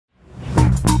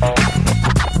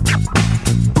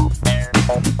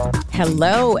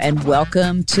Hello and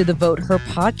welcome to the Vote Her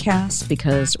podcast,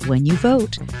 because when you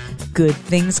vote, good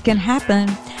things can happen.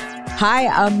 Hi,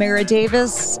 I'm Mara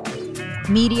Davis,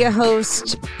 media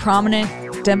host,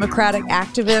 prominent Democratic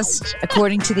activist,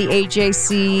 according to the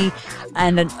AJC,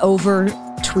 and an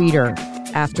over-tweeter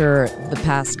after the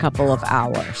past couple of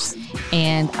hours.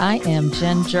 And I am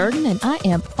Jen Jordan, and I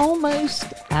am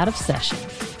almost out of session.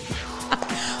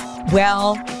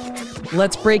 Well,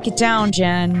 let's break it down,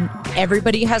 Jen.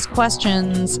 Everybody has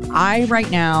questions.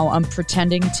 Right now, I'm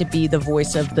pretending to be the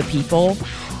voice of the people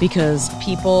because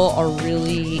people are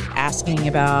really asking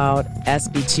about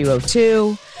SB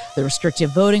 202, the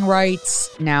restrictive voting rights,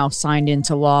 now signed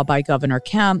into law by Governor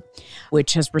Kemp,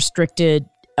 which has restricted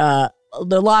a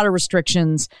lot of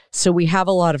restrictions. So we have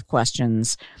a lot of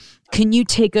questions. Can you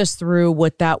take us through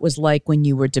what that was like when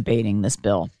you were debating this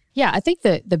bill? Yeah, I think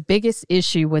the biggest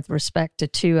issue with respect to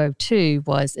 202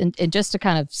 was, and just to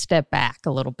kind of step back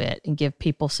a little bit and give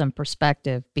people some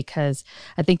perspective, because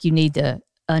I think you need to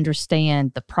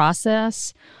understand the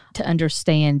process to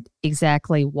understand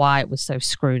exactly why it was so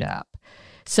screwed up.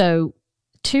 So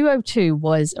 202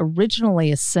 was originally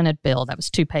a Senate bill that was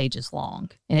 2 pages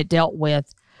long, and it dealt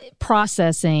with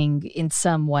processing in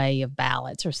some way of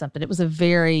ballots or something. It was a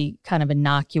very kind of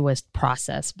innocuous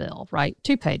process bill, right?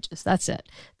 2 pages. That's it.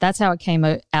 That's how it came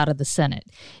out of the Senate.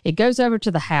 It goes over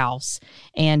to the House,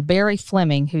 and Barry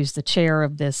Fleming, who's the chair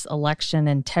of this Election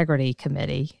Integrity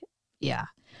Committee,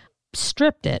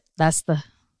 stripped it. That's the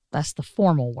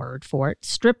formal word for it.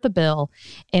 Stripped the bill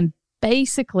and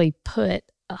basically put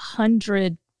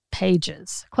 100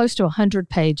 pages, close to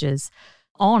 100 pages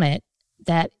on it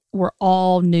that were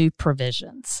all new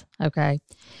provisions, okay?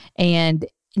 And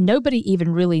nobody even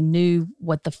really knew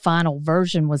what the final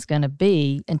version was going to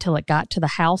be until it got to the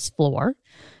House floor.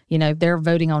 You know, they're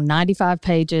voting on 95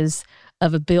 pages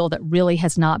of a bill that really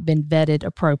has not been vetted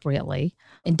appropriately,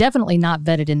 and definitely not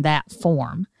vetted in that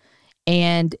form.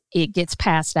 And it gets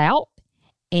passed out,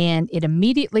 and it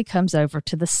immediately comes over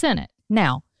to the Senate.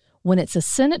 Now, when it's a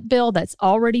Senate bill that's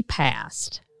already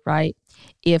passed, right?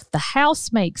 If the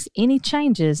House makes any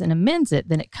changes and amends it,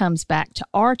 then it comes back to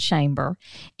our chamber,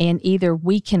 and either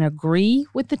we can agree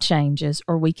with the changes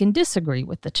or we can disagree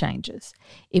with the changes.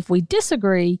 If we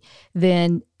disagree,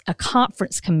 then a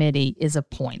conference committee is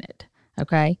appointed,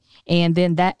 okay? And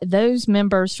then those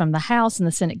members from the House and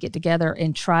the Senate get together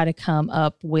and try to come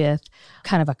up with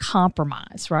kind of a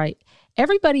compromise, right?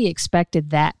 Everybody expected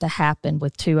that to happen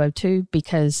with 202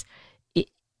 because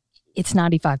it's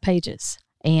 95 pages.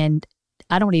 And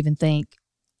I don't even think,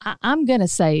 I'm going to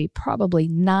say probably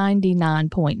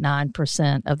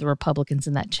 99.9% of the Republicans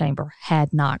in that chamber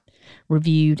had not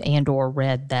reviewed and or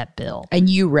read that bill. And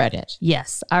you read it?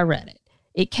 Yes, I read it.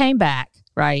 It came back,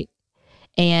 right?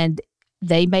 And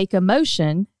they make a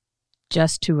motion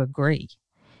just to agree.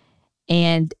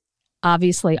 And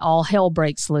obviously all hell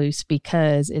breaks loose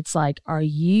because it's like, are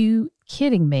you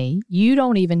kidding me? You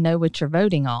don't even know what you're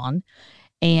voting on.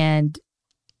 And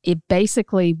it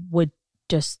basically would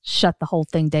just shut the whole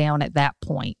thing down at that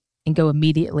point and go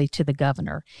immediately to the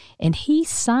governor. And he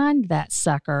signed that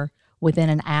sucker within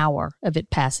an hour of it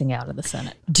passing out of the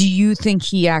Senate. Do you think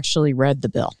he actually read the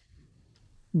bill?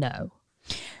 No.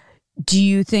 Do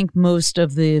you think most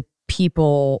of the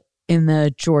people in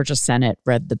the Georgia Senate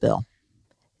read the bill?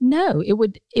 No, it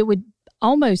would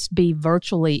almost be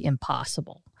virtually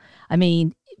impossible. I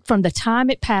mean, from the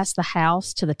time it passed the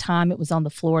House to the time it was on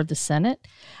the floor of the Senate,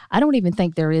 I don't even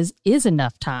think there is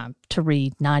enough time to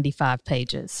read 95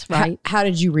 pages, right? How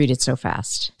did you read it so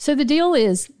fast? So the deal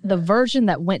is the version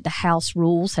that went to House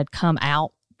Rules had come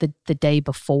out the day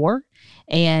before.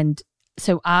 And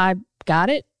so I got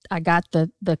it. I got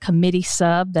the committee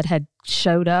sub that had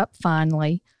showed up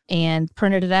finally and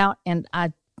printed it out. And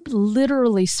I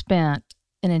literally spent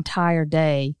an entire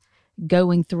day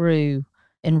going through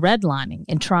and redlining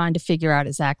and trying to figure out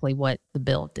exactly what the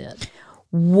bill did.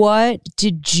 What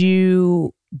did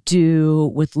you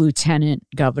do with Lieutenant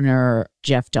Governor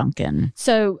Jeff Duncan?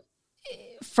 So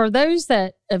for those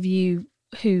of you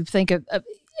who think of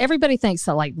everybody thinks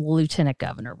of like lieutenant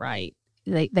governor, right?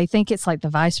 They think it's like the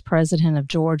vice president of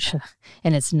Georgia,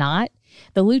 and it's not.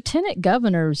 The lieutenant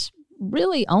governor's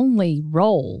really only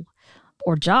role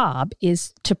or job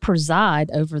is to preside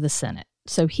over the Senate.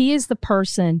 So he is the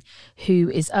person who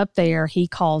is up there. He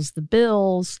calls the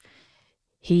bills.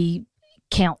 He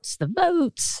counts the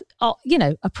votes, a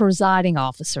presiding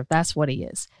officer. That's what he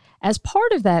is. As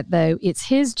part of that, though, it's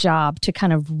his job to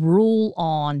kind of rule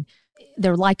on,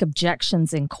 they're like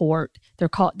objections in court.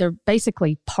 They're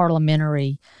basically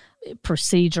parliamentary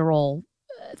procedural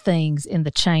things in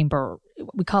the chamber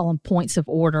we call them points of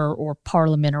order or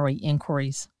parliamentary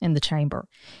inquiries in the chamber.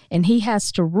 And he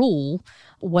has to rule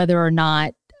whether or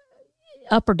not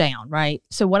up or down, right?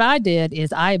 So what I did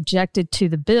is I objected to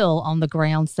the bill on the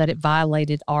grounds that it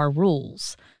violated our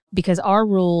rules, because our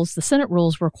rules, the Senate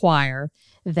rules, require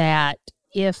that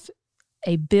if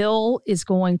a bill is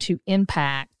going to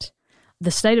impact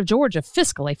the state of Georgia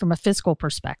fiscally, from a fiscal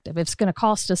perspective, if it's going to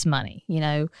cost us money,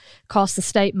 cost the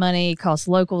state money, cost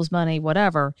locals money,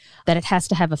 whatever, that it has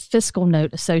to have a fiscal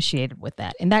note associated with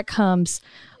that. And that comes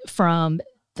from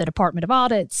the Department of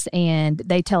Audits, and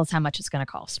they tell us how much it's going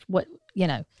to cost.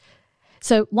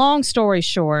 So long story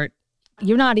short,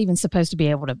 you're not even supposed to be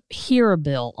able to hear a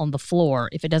bill on the floor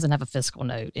if it doesn't have a fiscal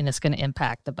note and it's going to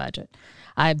impact the budget.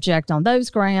 I object on those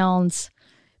grounds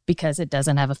because it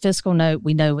doesn't have a fiscal note.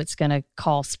 We know it's going to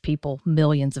cost people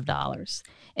millions of dollars.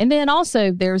 And then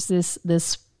also there's this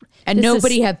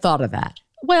nobody had thought of that.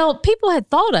 Well, people had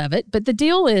thought of it, but the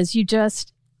deal is you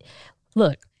got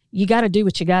to do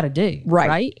what you got to do.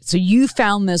 Right. So you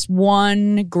found this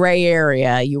one gray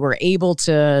area. You were able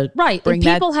to bring and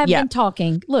people have been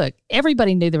talking. Look,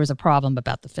 everybody knew there was a problem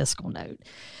about the fiscal note.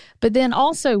 But then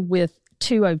also with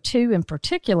 202 in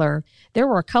particular, there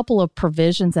were a couple of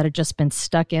provisions that had just been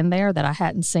stuck in there that I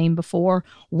hadn't seen before.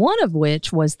 One of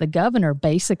which was the governor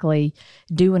basically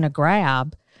doing a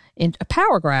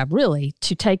power grab, really,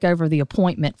 to take over the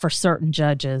appointment for certain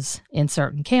judges in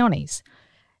certain counties.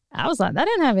 I was like, that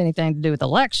didn't have anything to do with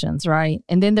elections, right?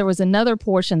 And then there was another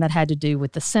portion that had to do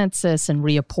with the census and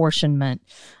reapportionment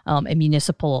in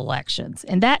municipal elections.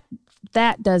 And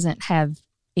that doesn't have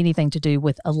anything to do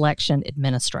with election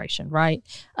administration, right?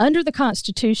 Under the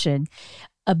Constitution,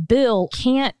 a bill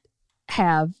can't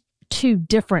have two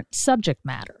different subject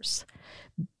matters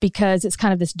because it's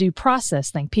kind of this due process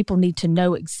thing. People need to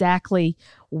know exactly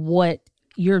what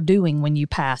you're doing when you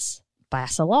pass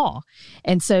a law.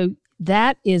 And so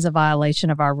that is a violation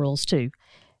of our rules too.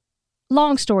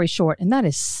 Long story short, and that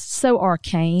is so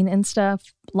arcane and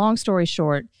stuff, long story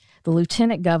short, the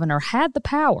lieutenant governor had the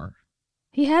power.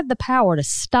 He had the power to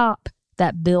stop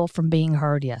that bill from being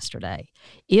heard yesterday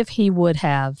if he would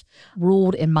have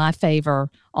ruled in my favor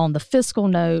on the fiscal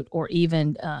note or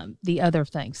even the other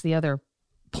things, the other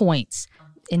points.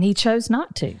 And he chose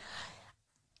not to.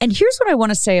 And here's what I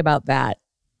want to say about that.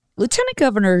 Lieutenant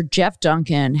Governor Jeff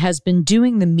Duncan has been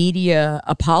doing the media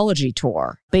apology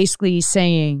tour, basically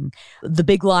saying the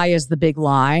big lie is the big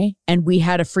lie, and we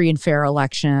had a free and fair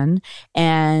election,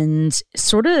 and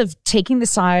sort of taking the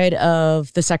side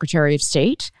of the Secretary of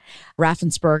State,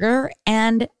 Raffensperger.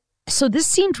 And so this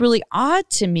seemed really odd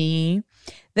to me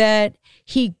that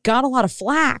he got a lot of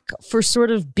flack for sort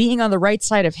of being on the right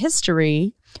side of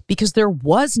history because there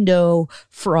was no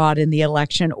fraud in the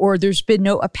election, or there's been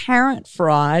no apparent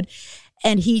fraud.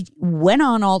 And he went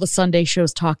on all the Sunday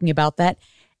shows talking about that.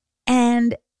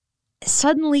 And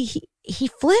suddenly he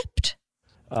flipped.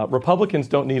 Republicans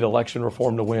don't need election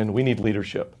reform to win. We need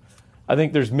leadership. I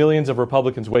think there's millions of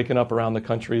Republicans waking up around the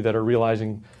country that are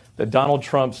realizing that Donald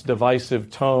Trump's divisive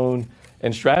tone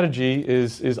and strategy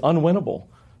is unwinnable.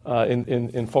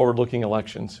 In forward-looking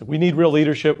elections. We need real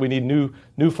leadership. We need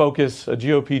new focus, a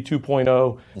GOP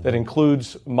 2.0 that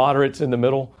includes moderates in the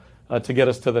middle to get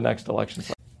us to the next election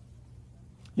cycle.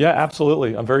 Yeah,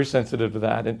 absolutely. I'm very sensitive to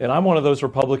that. And I'm one of those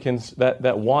Republicans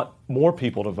that want more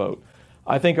people to vote.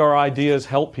 I think our ideas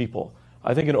help people.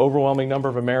 I think an overwhelming number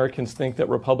of Americans think that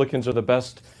Republicans are the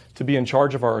best to be in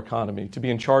charge of our economy, to be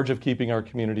in charge of keeping our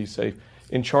communities safe,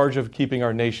 in charge of keeping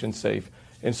our nation safe.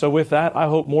 And so with that, I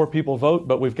hope more people vote,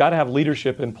 but we've got to have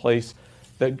leadership in place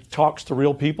that talks to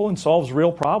real people and solves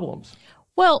real problems.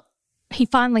 Well, he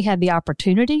finally had the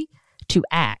opportunity to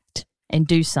act and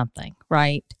do something,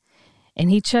 right? And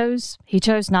he chose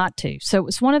not to. So it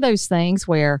was one of those things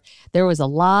where there was a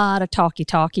lot of talky,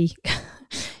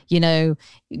 a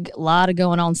lot of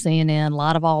going on CNN, a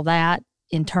lot of all that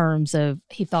in terms of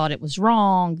he thought it was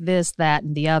wrong, this, that,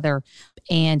 and the other.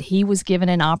 And he was given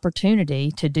an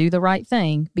opportunity to do the right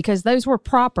thing because those were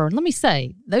proper. Let me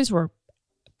say, those were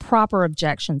proper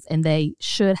objections and they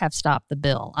should have stopped the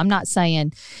bill. I'm not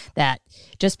saying that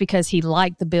just because he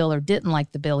liked the bill or didn't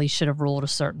like the bill, he should have ruled a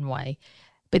certain way.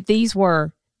 But these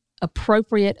were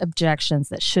appropriate objections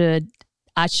that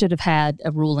I should have had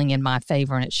a ruling in my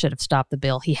favor and it should have stopped the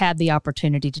bill. He had the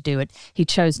opportunity to do it. He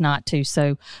chose not to.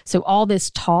 So all this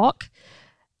talk,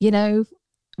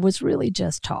 was really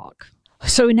just talk.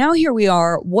 So now here we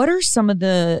are. What are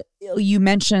you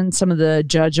mentioned some of the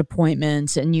judge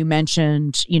appointments and you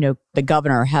mentioned, the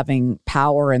governor having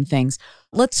power and things.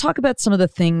 Let's talk about some of the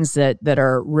things that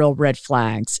are real red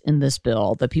flags in this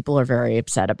bill that people are very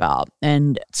upset about.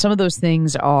 And some of those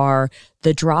things are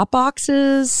the drop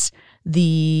boxes,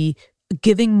 the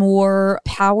giving more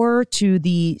power to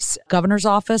the governor's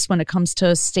office when it comes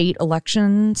to state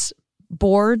elections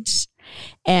boards.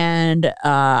 And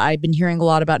I've been hearing a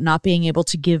lot about not being able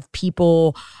to give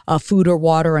people food or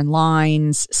water in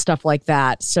lines, stuff like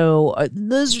that. So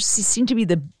those seem to be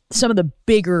some of the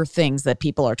bigger things that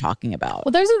people are talking about.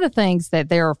 Well, those are the things that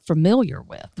they're familiar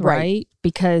with, right?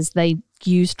 Because they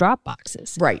use drop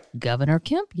boxes. Right. Governor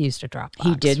Kemp used a drop box.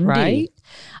 He did indeed. Right?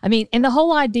 I mean, and the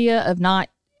whole idea of not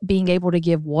being able to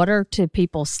give water to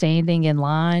people standing in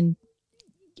line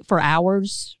for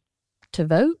hours to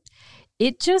vote,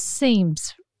 it just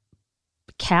seems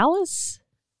callous,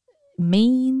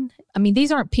 mean. I mean,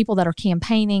 these aren't people that are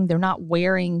campaigning. They're not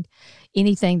wearing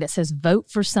anything that says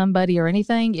vote for somebody or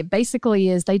anything. It basically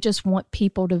is they just want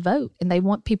people to vote and they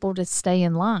want people to stay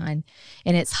in line.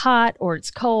 And it's hot or it's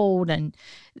cold and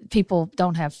people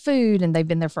don't have food and they've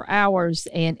been there for hours.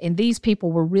 And these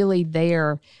people were really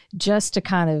there just to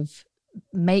kind of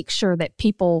make sure that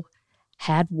people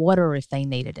had water if they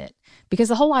needed it. Because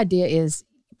the whole idea is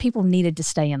people needed to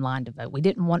stay in line to vote. We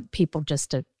didn't want people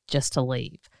just to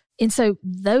leave. And so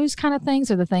those kind of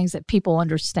things are the things that people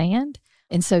understand.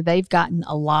 And so they've gotten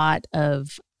a lot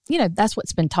of, that's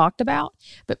what's been talked about.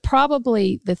 But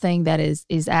probably the thing that is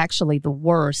actually the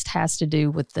worst has to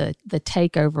do with the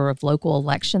takeover of local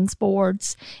elections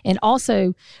boards and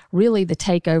also really the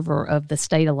takeover of the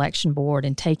state election board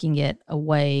and taking it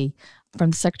away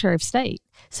from the Secretary of State.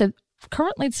 So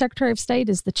currently the Secretary of State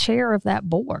is the chair of that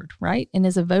board, right? And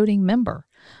is a voting member.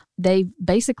 They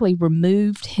basically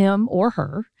removed him or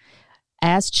her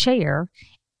as chair,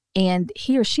 and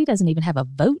he or she doesn't even have a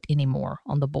vote anymore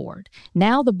on the board.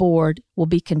 Now the board will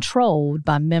be controlled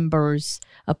by members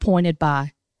appointed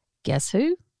by, guess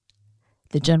who?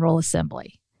 The General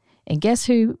Assembly. And guess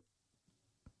who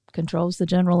controls the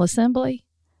General Assembly?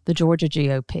 The Georgia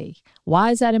GOP. Why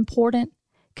is that important?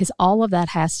 Because all of that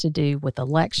has to do with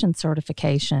election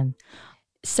certification,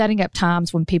 setting up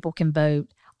times when people can vote,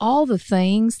 all the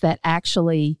things that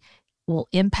actually will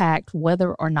impact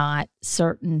whether or not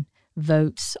certain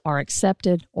votes are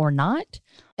accepted or not.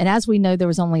 And as we know, there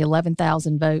was only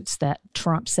 11,000 votes that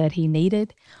Trump said he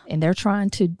needed, and they're trying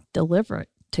to deliver it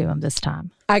to him this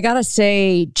time. I gotta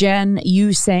say, Jen,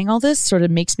 you saying all this sort of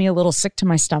makes me a little sick to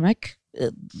my stomach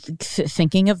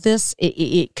thinking of this,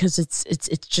 because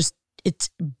it's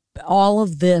all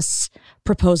of this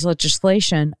proposed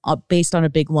legislation based on a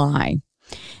big lie,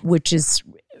 which is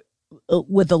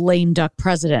with a lame duck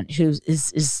president who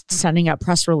is sending out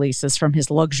press releases from his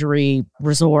luxury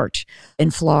resort in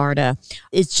Florida.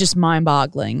 It's just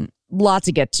mind-boggling. Lot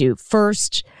to get to.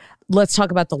 First, let's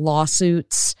talk about the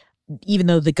lawsuits. Even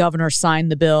though the governor signed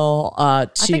the bill, I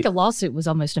think a lawsuit was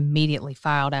almost immediately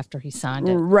filed after he signed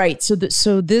it. Right. So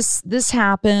this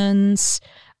happens.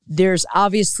 There's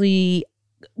obviously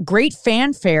great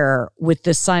fanfare with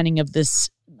the signing of this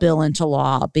bill into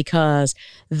law because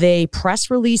they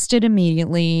press released it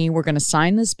immediately. We're going to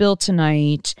sign this bill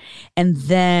tonight. And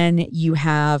then you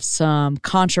have some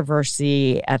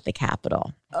controversy at the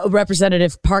Capitol.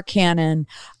 Representative Park Cannon,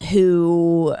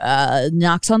 who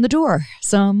knocks on the door.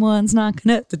 Someone's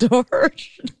knocking at the door.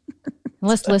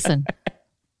 Let's listen.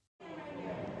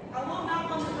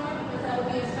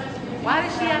 Why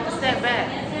does she have to step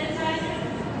back?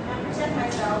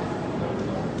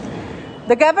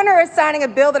 The governor is signing a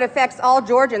bill that affects all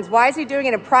Georgians. Why is he doing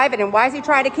it in private? And why is he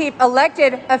trying to keep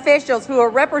elected officials who are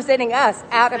representing us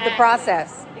out of the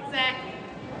process? Exactly.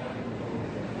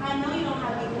 I know you don't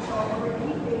have any control over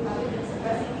anything other than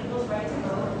suppressing people's right to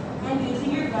vote and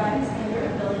using your guns and your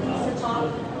abilities to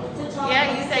talk.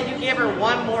 Yeah, you said you give her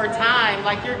one more time,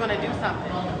 like you're going to do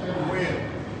something.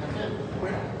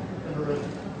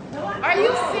 Are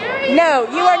you serious? No,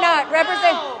 you are not.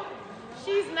 No.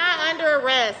 She's not under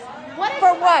arrest.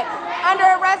 For what? Under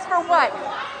arrest for what?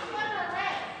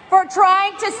 For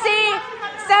trying to see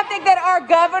something that our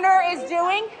governor is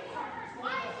doing?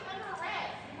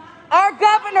 Our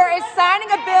governor is signing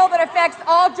a bill that affects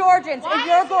all Georgians, and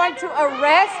you're going to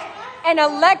arrest an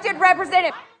elected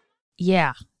representative.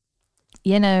 Yeah.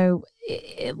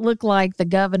 It looked like the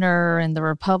governor and the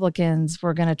Republicans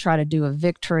were going to try to do a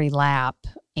victory lap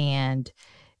and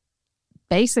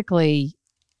basically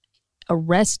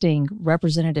arresting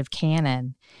Representative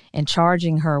Cannon and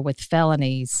charging her with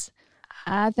felonies.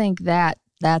 I think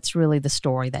that's really the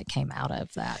story that came out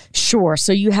of that. Sure.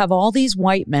 So you have all these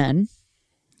white men.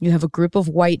 You have a group of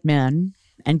white men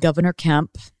and Governor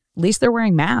Kemp. At least they're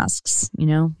wearing masks,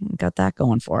 got that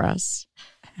going for us.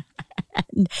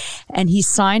 and he's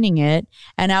signing it.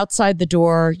 And outside the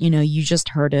door, you just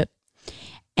heard it.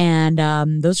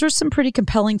 And those are some pretty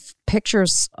compelling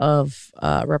pictures of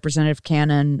Representative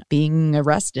Cannon being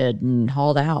arrested and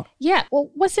hauled out. Yeah. Well,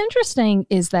 what's interesting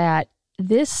is that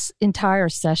this entire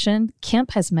session,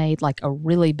 Kemp has made like a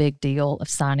really big deal of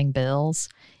signing bills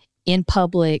in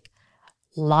public,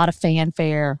 a lot of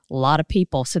fanfare, a lot of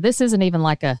people. So this isn't even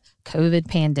like a COVID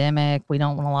pandemic. We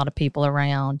don't want a lot of people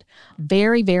around.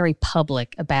 Very, very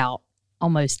public about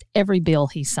almost every bill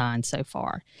he signed so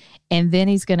far. And then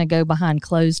he's going to go behind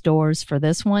closed doors for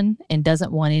this one and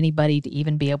doesn't want anybody to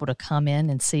even be able to come in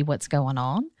and see what's going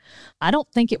on. I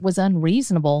don't think it was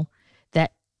unreasonable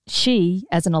that she,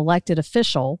 as an elected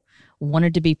official,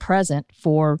 wanted to be present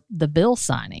for the bill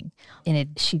signing.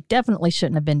 And she definitely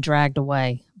shouldn't have been dragged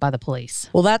away by the police.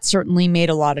 Well, that certainly made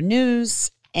a lot of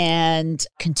news and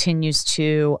continues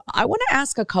to. I want to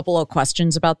ask a couple of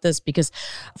questions about this because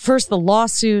first, the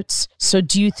lawsuits. So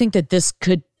do you think that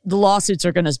the lawsuits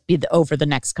are going to be over the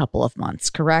next couple of months,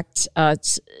 correct?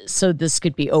 So this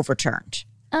could be overturned.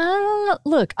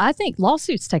 Look, I think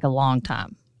lawsuits take a long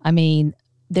time. I mean,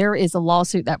 there is a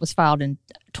lawsuit that was filed in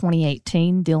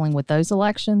 2018 dealing with those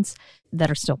elections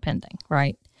that are still pending,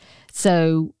 right?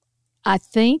 So I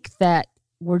think that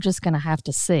we're just going to have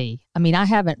to see. I mean, I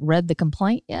haven't read the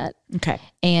complaint yet. Okay.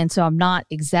 And so I'm not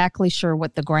exactly sure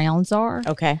what the grounds are.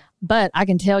 Okay. But I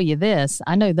can tell you this.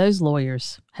 I know those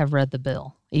lawyers have read the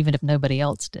bill, even if nobody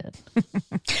else did.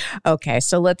 Okay.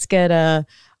 So let's get a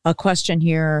question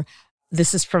here.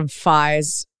 This is from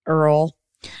Fies Earl.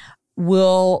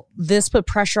 Will this put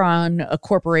pressure on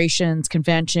corporations,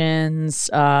 conventions,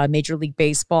 Major League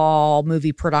Baseball,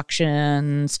 movie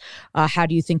productions? How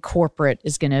do you think corporate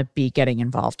is going to be getting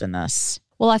involved in this?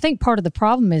 Well, I think part of the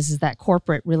problem is that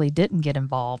corporate really didn't get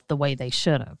involved the way they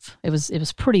should have. It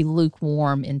was pretty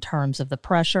lukewarm in terms of the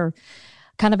pressure.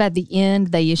 Kind of at the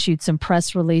end, they issued some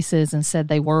press releases and said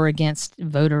they were against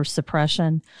voter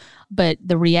suppression. But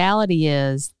the reality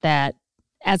is that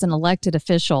as an elected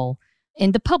official,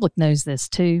 and the public knows this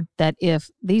too, that if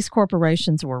these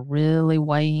corporations were really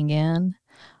weighing in,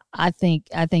 I think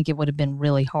it would have been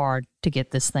really hard to get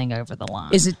this thing over the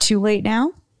line. Is it too late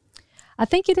now? I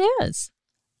think it is.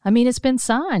 I mean, it's been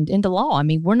signed into law. I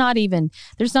mean,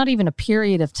 there's not even a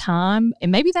period of time.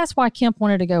 And maybe that's why Kemp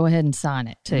wanted to go ahead and sign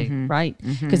it too, right?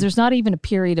 Because there's not even a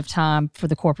period of time for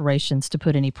the corporations to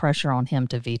put any pressure on him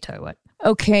to veto it.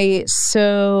 Okay,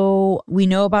 so we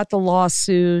know about the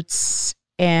lawsuits.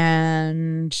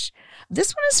 And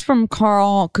this one is from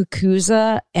Carl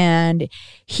Kukuza, and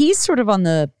he's sort of on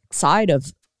the side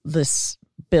of this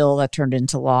bill that turned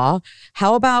into law.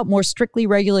 How about more strictly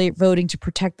regulate voting to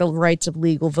protect the rights of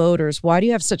legal voters? Why do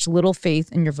you have such little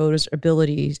faith in your voters'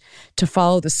 abilities to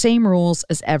follow the same rules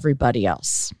as everybody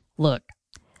else? Look,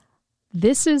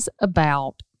 this is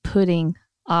about putting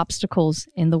obstacles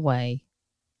in the way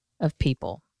of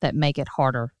people that make it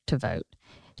harder to vote.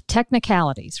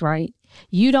 Technicalities, right?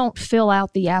 You don't fill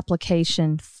out the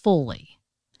application fully.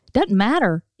 Doesn't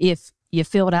matter if you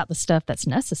filled out the stuff that's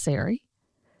necessary.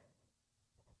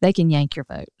 They can yank your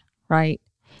vote, right?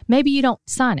 Maybe you don't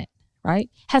sign it, right?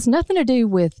 Has nothing to do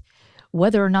with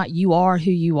whether or not you are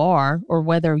who you are or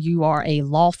whether you are a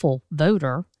lawful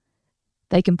voter.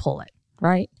 They can pull it,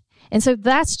 right? And so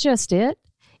that's just it.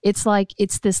 It's like,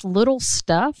 it's this little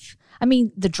stuff. I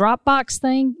mean, the Dropbox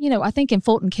thing, I think in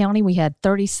Fulton County, we had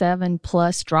 37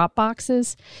 plus drop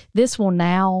boxes. This will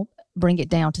now bring it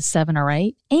down to 7 or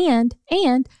 8. And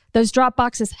those drop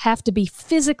boxes have to be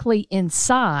physically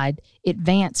inside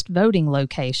advanced voting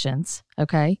locations,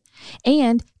 okay?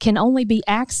 And can only be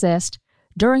accessed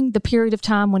during the period of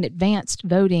time when advanced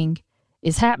voting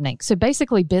is happening. So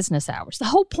basically business hours. The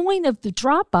whole point of the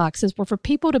drop boxes were for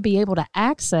people to be able to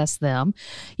access them,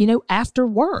 after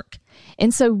work.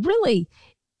 And so really,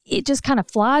 it just kind of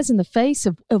flies in the face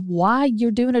of why you're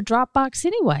doing a drop box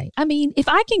anyway. I mean, if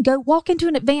I can go walk into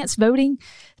an advanced voting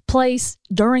place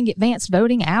during advanced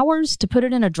voting hours to put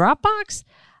it in a drop box,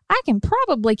 I can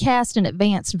probably cast an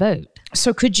advanced vote.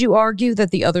 So could you argue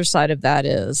that the other side of that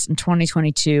is in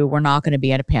 2022, we're not going to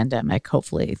be at a pandemic,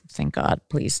 hopefully, thank God,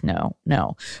 please, no,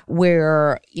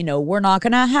 where, we're not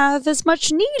going to have as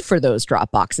much need for those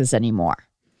drop boxes anymore.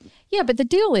 Yeah, but the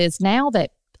deal is now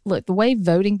that, look, the way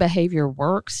voting behavior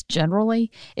works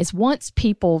generally is once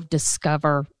people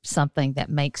discover something that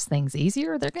makes things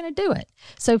easier, they're going to do it.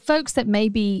 So folks that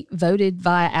maybe voted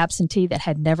via absentee that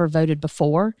had never voted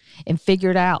before and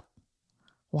figured out,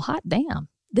 well, hot damn,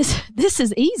 this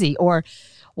is easy, or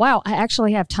wow, I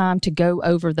actually have time to go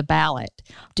over the ballot,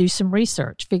 do some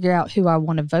research, figure out who I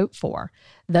want to vote for,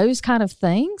 those kind of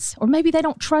things. Or maybe they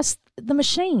don't trust the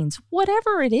machines,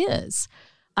 whatever it is.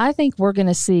 I think we're going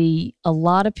to see a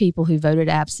lot of people who voted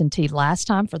absentee last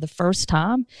time for the first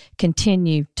time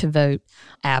continue to vote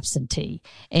absentee.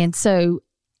 And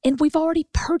we've already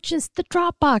purchased the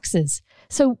drop boxes.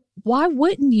 So why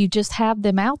wouldn't you just have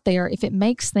them out there if it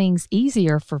makes things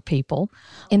easier for people?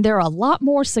 And they're a lot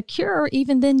more secure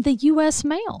even than the U.S.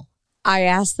 mail. I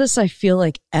ask this, I feel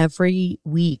like, every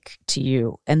week to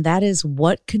you, and that is,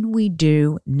 what can we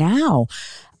do now?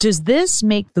 Does this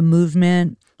make the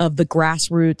movement of the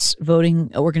grassroots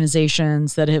voting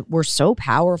organizations that were so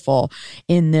powerful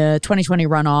in the 2020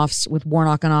 runoffs with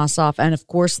Warnock and Ossoff, and of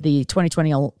course the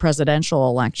 2020 presidential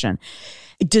election,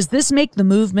 does this make the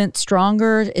movement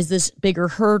stronger? Is this bigger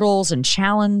hurdles and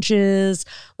challenges?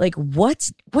 Like,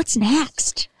 what's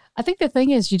next? I think the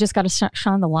thing is, you just got to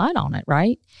shine the light on it,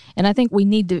 right? And I think we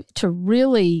need to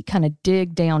really kind of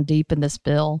dig down deep in this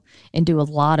bill and do a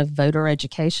lot of voter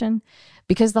education,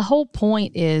 because the whole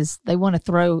point is they want to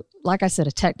throw, like I said,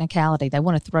 a technicality. They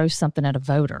want to throw something at a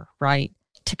voter, right,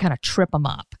 to kind of trip them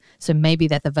up. So maybe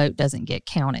that the vote doesn't get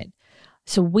counted.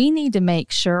 So we need to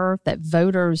make sure that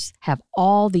voters have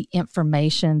all the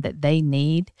information that they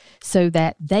need so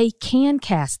that they can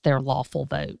cast their lawful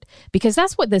vote, because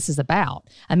that's what this is about.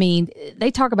 I mean,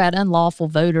 they talk about unlawful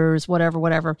voters,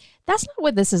 whatever. That's not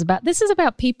what this is about. This is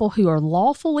about people who are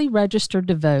lawfully registered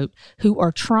to vote, who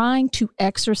are trying to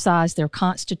exercise their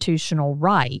constitutional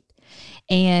right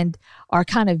and are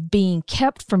kind of being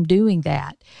kept from doing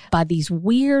that by these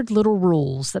weird little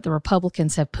rules that the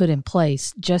Republicans have put in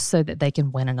place just so that they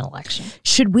can win an election.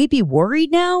 Should we be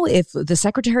worried now if the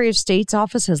Secretary of State's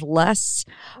office has less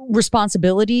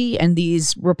responsibility and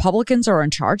these Republicans are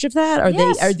in charge of that?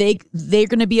 Are they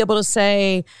going to be able to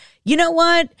say, you know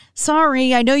what?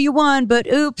 Sorry, I know you won,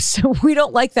 but oops, we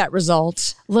don't like that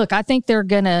result? Look, I think they're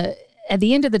going to, at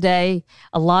the end of the day,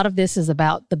 a lot of this is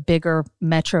about the bigger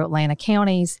metro Atlanta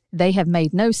counties. They have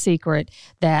made no secret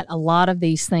that a lot of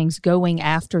these things, going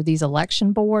after these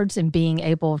election boards and being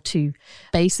able to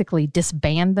basically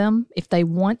disband them if they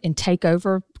want and take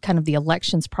over kind of the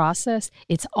elections process,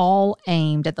 it's all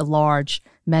aimed at the large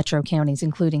metro counties,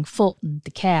 including Fulton,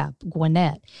 DeKalb,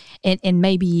 Gwinnett, and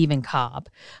maybe even Cobb,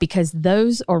 because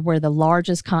those are where the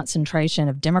largest concentration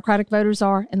of Democratic voters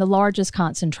are and the largest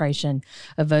concentration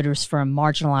of voters from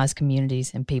marginalized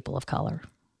communities and people of color.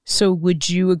 So would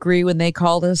you agree when they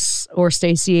called us, or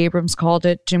Stacey Abrams called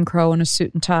it, Jim Crow in a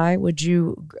suit and tie? Would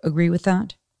you agree with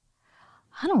that?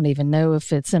 I don't even know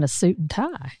if it's in a suit and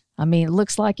tie. I mean, it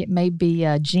looks like it may be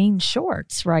jean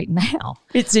shorts right now.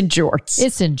 It's in jorts.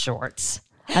 It's in jorts.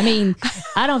 I mean,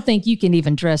 I don't think you can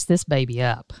even dress this baby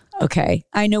up. Okay.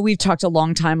 I know we've talked a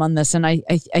long time on this, and I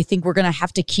think we're going to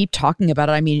have to keep talking about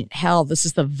it. I mean, hell, this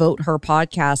is the Vote Her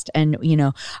podcast. And, you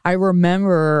know, I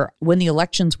remember when the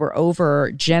elections were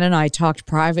over, Jen and I talked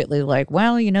privately like,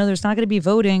 well, you know, there's not going to be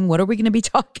voting. What are we going to be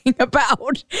talking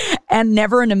about? And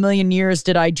never in a million years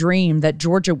did I dream that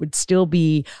Georgia would still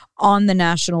be on the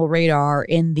national radar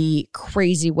in the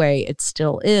crazy way it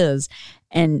still is.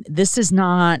 And this is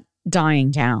not dying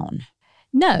down.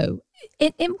 No.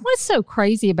 And what's so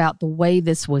crazy about the way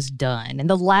this was done and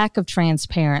the lack of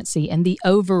transparency and the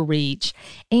overreach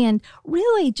and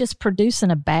really just producing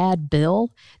a bad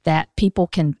bill that people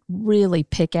can really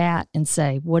pick at and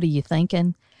say, what are you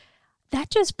thinking? That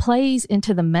just plays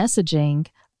into the messaging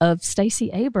of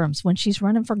Stacey Abrams when she's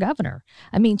running for governor.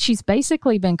 I mean, she's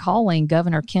basically been calling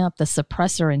Governor Kemp the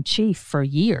suppressor in chief for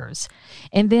years.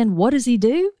 And then what does he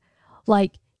do?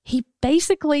 Like, he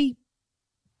basically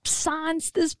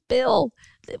signs this bill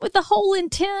with the whole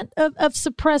intent of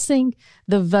suppressing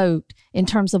the vote in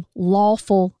terms of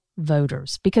lawful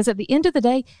voters. Because at the end of the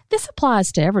day, this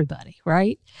applies to everybody,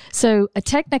 right? So a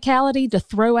technicality to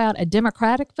throw out a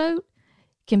Democratic vote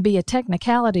can be a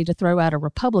technicality to throw out a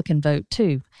Republican vote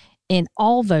too. And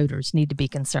all voters need to be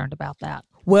concerned about that.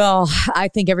 Well, I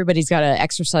think everybody's got to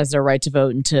exercise their right to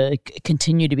vote and to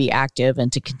continue to be active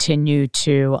and to continue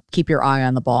to keep your eye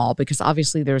on the ball, because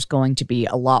obviously there's going to be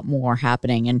a lot more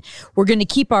happening. And we're going to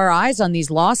keep our eyes on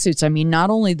these lawsuits. I mean, not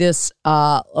only this,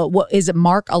 what is it,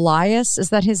 Mark Elias?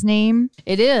 Is that his name?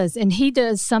 It is. And he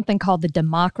does something called the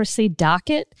Democracy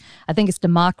Docket. I think it's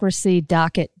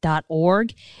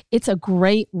democracydocket.org. It's a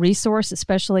great resource,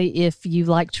 especially if you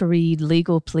like to read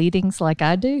legal pleadings like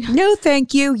I do. No,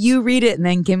 thank you. You read it and then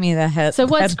Shannon, give me the head. So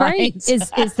what's great is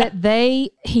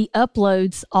that he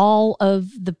uploads all of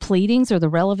the pleadings or the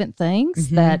relevant things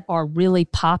that are really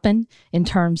popping in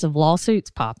terms of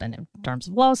lawsuits,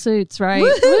 right?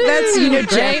 Woo-hoo! That's, great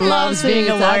Jeff loves being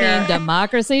a lawyer.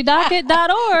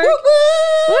 democracydocket.org.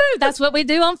 Woo! That's what we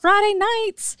do on Friday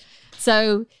nights.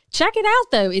 So check it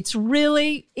out, though. It's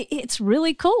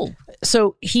really cool.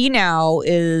 So he now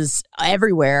is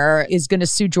everywhere, is going to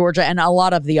sue Georgia and a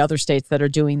lot of the other states that are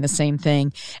doing the same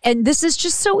thing. And this is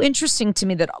just so interesting to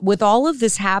me that with all of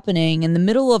this happening in the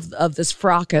middle of this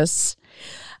fracas,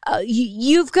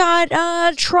 you've got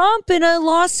Trump in a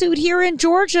lawsuit here in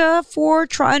Georgia for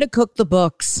trying to cook the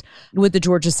books with the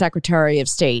Georgia Secretary of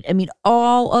State. I mean,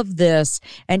 all of this,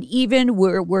 and even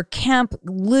where Kemp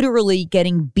literally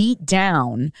getting beat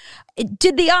down,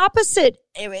 did the opposite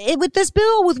with this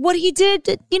bill, with what he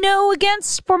did,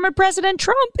 against former President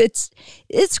Trump.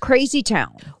 It's crazy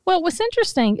town. Well, what's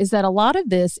interesting is that a lot of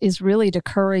this is really to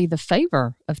curry the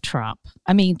favor of Trump.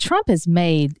 I mean, Trump has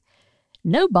made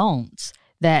no bones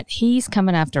that he's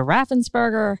coming after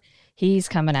Raffensperger, he's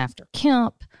coming after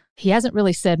Kemp. He hasn't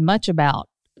really said much about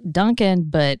Duncan,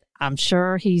 but I'm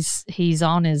sure he's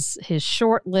on his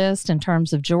short list in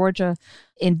terms of Georgia.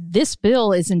 And this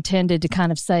bill is intended to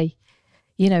kind of say,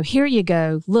 here you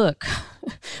go. Look,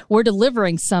 we're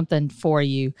delivering something for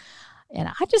you. And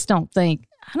I don't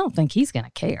think he's going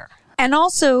to care. And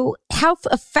also, how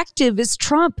effective is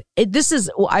Trump?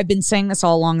 I've been saying this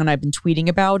all along and I've been tweeting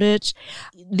about it.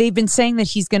 They've been saying that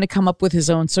he's going to come up with his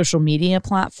own social media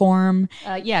platform.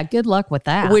 Yeah, good luck with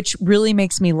that. Which really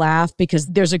makes me laugh because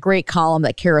there's a great column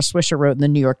that Kara Swisher wrote in the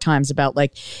New York Times about,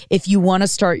 like, if you want to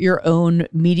start your own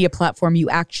media platform, you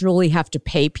actually have to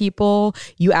pay people.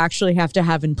 You actually have to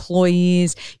have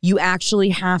employees. You actually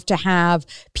have to have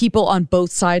people on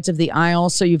both sides of the aisle.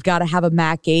 So you've got to have a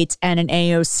Matt Gaetz and an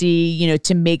AOC,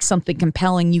 to make something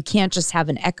compelling. You can't just have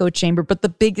an echo chamber. But the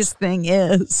biggest thing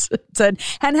is, and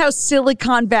how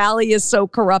Silicon Valley is so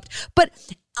corrupt. But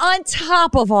on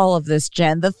top of all of this,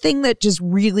 Jen, the thing that just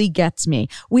really gets me,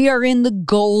 we are in the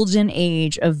golden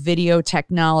age of video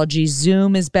technology.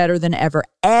 Zoom is better than ever.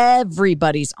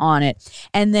 Everybody's on it.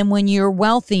 And then when you're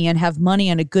wealthy and have money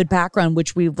and a good background,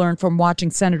 which we've learned from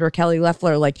watching Senator Kelly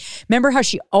Loeffler, like, remember how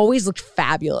she always looked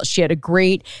fabulous? She had a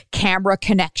great camera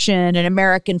connection, an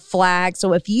American flag.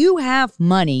 So if you have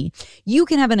money, you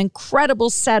can have an incredible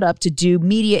setup to do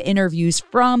media interviews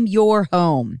from your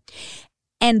home.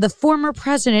 And the former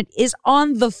president is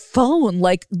on the phone,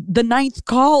 like the ninth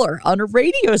caller on a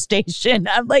radio station.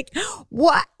 I'm like,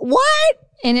 what?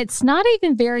 And it's not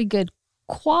even very good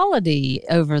quality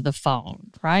over the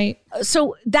phone, right?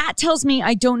 So that tells me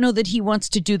I don't know that he wants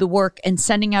to do the work, and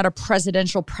sending out a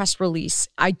presidential press release,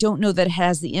 I don't know that it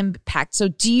has the impact. So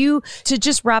to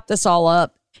just wrap this all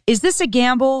up, is this a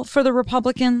gamble for the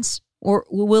Republicans, or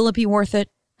will it be worth it?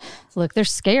 Look, they're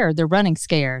scared. They're running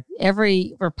scared.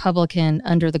 Every Republican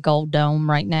under the Gold Dome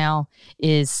right now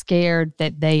is scared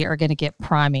that they are going to get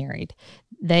primaried.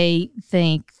 They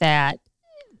think that,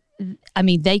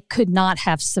 they could not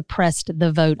have suppressed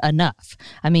the vote enough.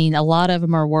 A lot of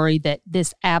them are worried that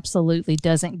this absolutely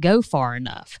doesn't go far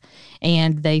enough.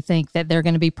 And they think that they're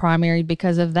going to be primaried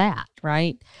because of that,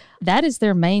 right? That is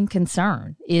their main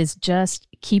concern, is just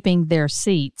keeping their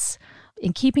seats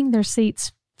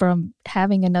from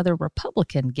having another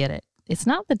Republican get it. It's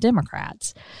not the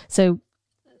Democrats. So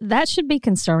that should be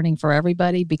concerning for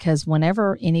everybody, because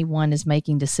whenever anyone is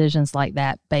making decisions like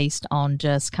that based on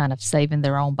just kind of saving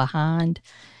their own behind,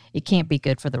 it can't be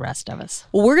good for the rest of us.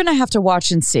 Well, we're going to have to watch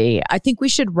and see. I think we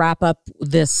should wrap up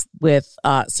this with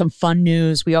some fun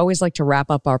news. We always like to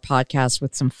wrap up our podcast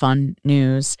with some fun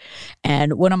news.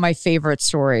 And one of my favorite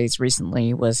stories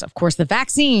recently was, of course, the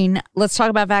vaccine. Let's talk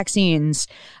about vaccines.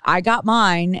 I got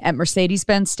mine at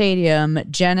Mercedes-Benz Stadium.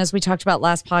 Jen, as we talked about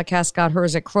last podcast, got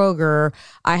hers at Kroger.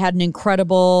 I had an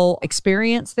incredible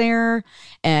experience there.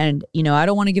 And, I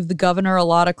don't want to give the governor a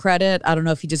lot of credit. I don't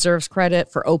know if he deserves credit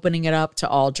for opening it up to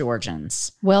all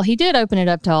Georgians. Well, he did open it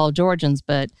up to all Georgians,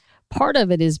 but part of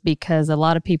it is because a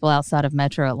lot of people outside of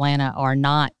Metro Atlanta are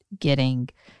not getting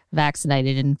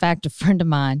vaccinated. In fact, a friend of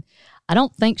mine, I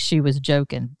don't think she was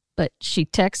joking, but she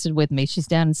texted with me. She's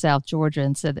down in South Georgia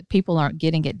and said that people aren't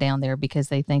getting it down there because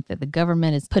they think that the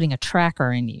government is putting a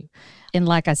tracker in you. And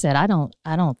like I said, I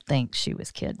don't think she was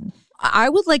kidding. I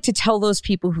would like to tell those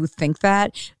people who think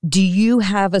that, do you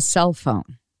have a cell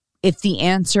phone? if the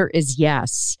answer is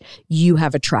yes, you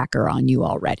have a tracker on you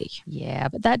already. Yeah,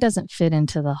 but that doesn't fit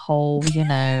into the whole,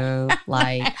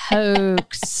 like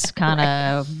hoax kind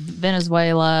of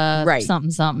Venezuela,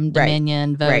 something,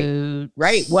 Dominion vote.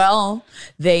 Right. Well,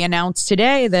 they announced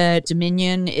today that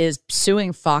Dominion is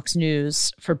suing Fox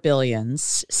News for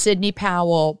billions. Sidney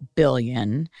Powell,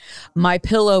 billion. My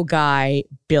Pillow guy,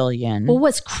 billion. Well,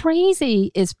 what's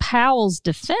crazy is Powell's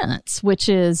defense, which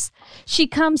is she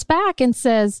comes back and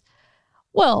says,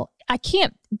 well, I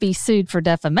can't be sued for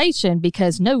defamation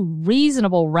because no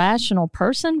reasonable, rational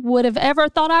person would have ever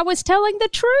thought I was telling the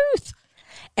truth.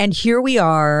 And here we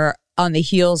are on the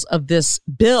heels of this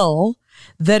bill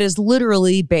that is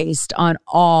literally based on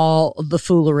all the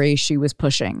foolery she was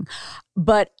pushing.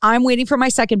 But I'm waiting for my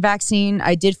second vaccine.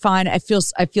 I did find I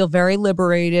feel very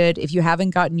liberated. If you haven't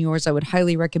gotten yours, I would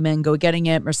highly recommend go getting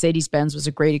it. Mercedes-Benz was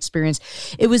a great experience.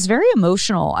 It was very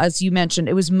emotional, as you mentioned.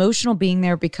 It was emotional being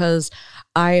there because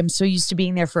I am so used to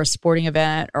being there for a sporting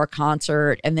event or a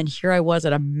concert. And then here I was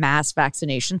at a mass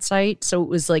vaccination site. So it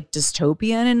was like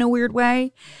dystopian in a weird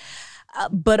way,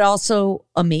 but also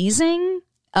amazing.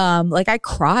 Like I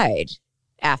cried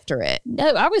after it. No,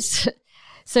 I was...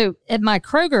 So at my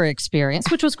Kroger experience,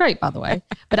 which was great, by the way,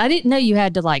 but I didn't know you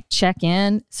had to like check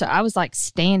in. So I was like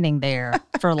standing there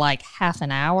for like half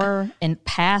an hour and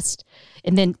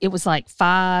then it was like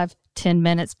 5-10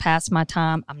 minutes past my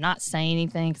time. I'm not saying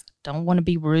anything 'cause I don't want to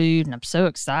be rude and I'm so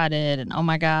excited and oh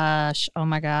my gosh.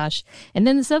 And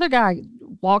then this other guy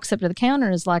walks up to the counter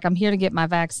and is like, I'm here to get my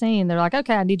vaccine. They're like,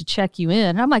 okay, I need to check you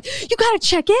in. And I'm like, you got to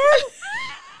check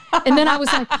in? And then I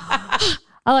was like...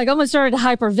 I like almost started to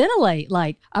hyperventilate.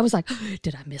 Like I was like,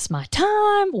 did I miss my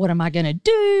time? What am I going to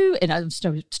do? And I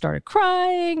started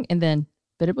crying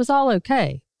but it was all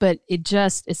okay. But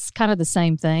it's kind of the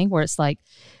same thing where it's like,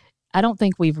 I don't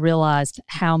think we've realized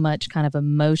how much kind of the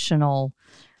emotional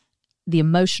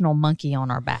monkey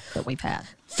on our back that we've had.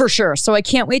 For sure. So I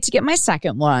can't wait to get my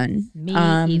second one. Me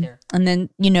either. And then,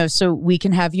 so we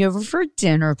can have you over for a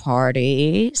dinner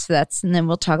party. And then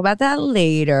we'll talk about that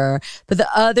later. But the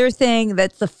other thing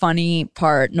that's the funny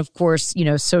part, and of course,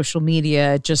 social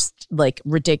media, just like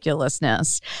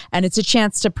ridiculousness. And it's a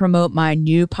chance to promote my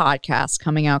new podcast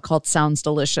coming out called Sounds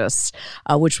Delicious,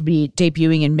 which will be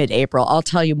debuting in mid-April. I'll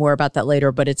tell you more about that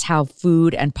later, but it's how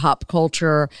food and pop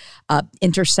culture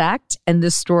intersect. And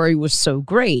this story was so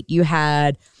great. You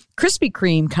had Krispy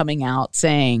Kreme coming out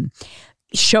saying,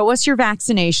 show us your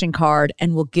vaccination card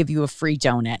and we'll give you a free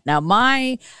donut. Now and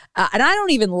I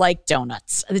don't even like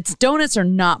donuts. Donuts are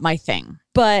not my thing,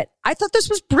 but I thought this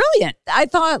was brilliant. I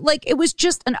thought like it was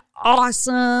just an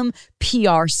awesome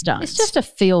PR stunt. It's just a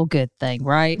feel good thing,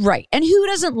 right? Right. And who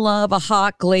doesn't love a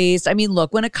hot glazed? I mean,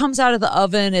 look, when it comes out of the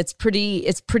oven, it's pretty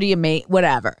amazing,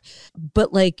 whatever.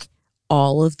 But like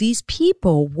all of these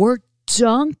people were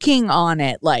dunking on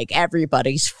it like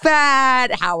everybody's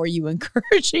fat. How are you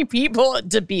encouraging people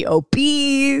to be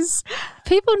obese?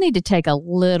 People need to take a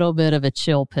little bit of a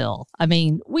chill pill. I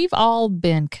mean, we've all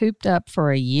been cooped up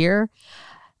for a year.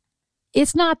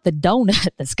 It's not the donut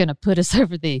that's going to put us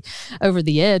over the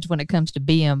edge when it comes to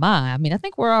BMI. I mean, I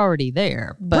think we're already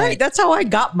there. But right, that's how I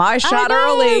got my shot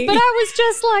early. But I was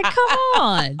just like, come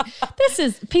on. This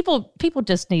is people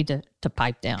just need to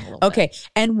pipe down a little bit. Okay.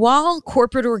 And while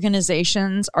corporate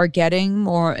organizations are getting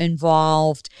more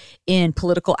involved in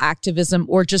political activism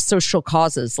or just social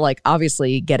causes, like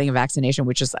obviously getting a vaccination,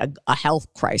 which is a health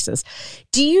crisis,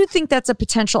 do you think that's a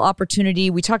potential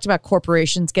opportunity? We talked about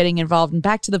corporations getting involved, and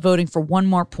back to the voting for one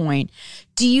more point.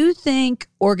 Do you think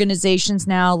organizations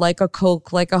now like a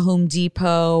Coke, like a Home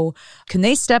Depot, can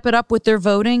they step it up with their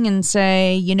voting and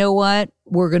say, you know what,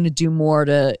 we're going to do more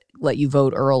to let you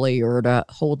vote early or to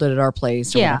hold it at our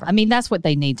place? Yeah, whatever? I mean, that's what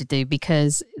they need to do,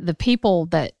 because the people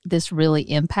that this really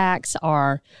impacts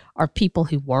are people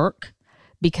who work,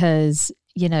 because,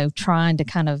 trying to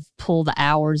kind of pull the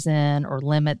hours in or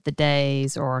limit the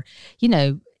days or,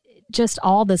 just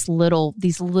all these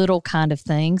little kind of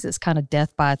things. It's kind of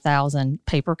death by 1,000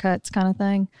 paper cuts kind of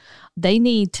thing. They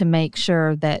need to make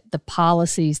sure that the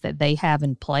policies that they have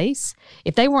in place,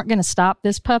 if they weren't going to stop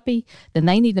this puppy, then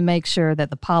they need to make sure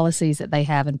that the policies that they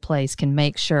have in place can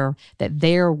make sure that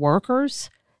their workers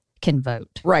can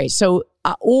vote. Right. So,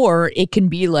 or it can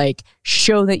be like,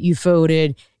 show that you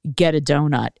voted, get a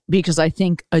donut, because I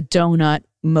think a donut,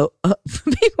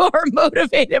 people are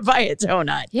motivated by a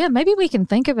donut. Yeah, maybe we can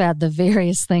think about the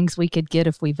various things we could get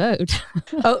if we vote.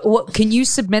 Well, can you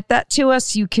submit that to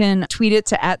us? You can tweet it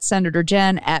to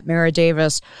 @SenatorJen,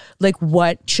 @Mara-Davis. Like,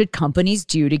 what should companies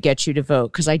do to get you to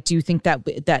vote? Because I do think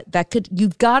that could,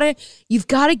 you've got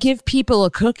to give people a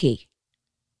cookie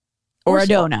or a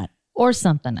donut or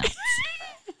something else.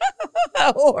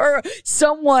 or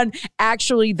someone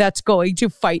actually that's going to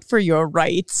fight for your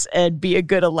rights and be a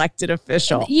good elected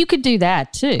official. You could do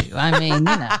that too. I mean, you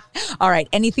know. All right.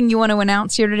 Anything you want to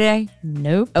announce here today?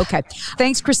 Nope. Okay.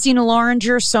 Thanks, Christina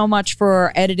Loringer, so much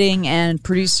for editing and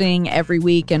producing every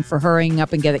week and for hurrying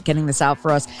up and getting this out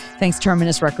for us. Thanks,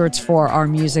 Terminus Records, for our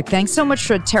music. Thanks so much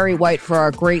to Terry White for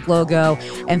our great logo.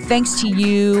 And thanks to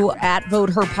you at Vote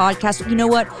Her Podcast. You know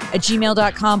what? At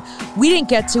gmail.com. We didn't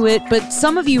get to it, but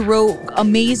some of you wrote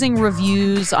amazing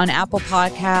reviews on Apple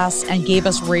Podcasts and gave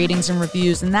us ratings and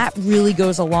reviews, and that really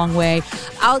goes a long way.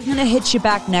 I'm going to hit you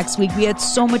back next week. We had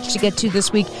so much to get to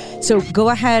this week, so go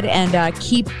ahead and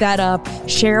keep that up.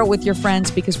 Share it with your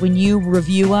friends, because when you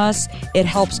review us, it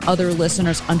helps other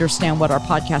listeners understand what our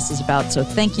podcast is about. So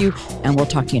thank you, and we'll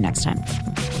talk to you next time.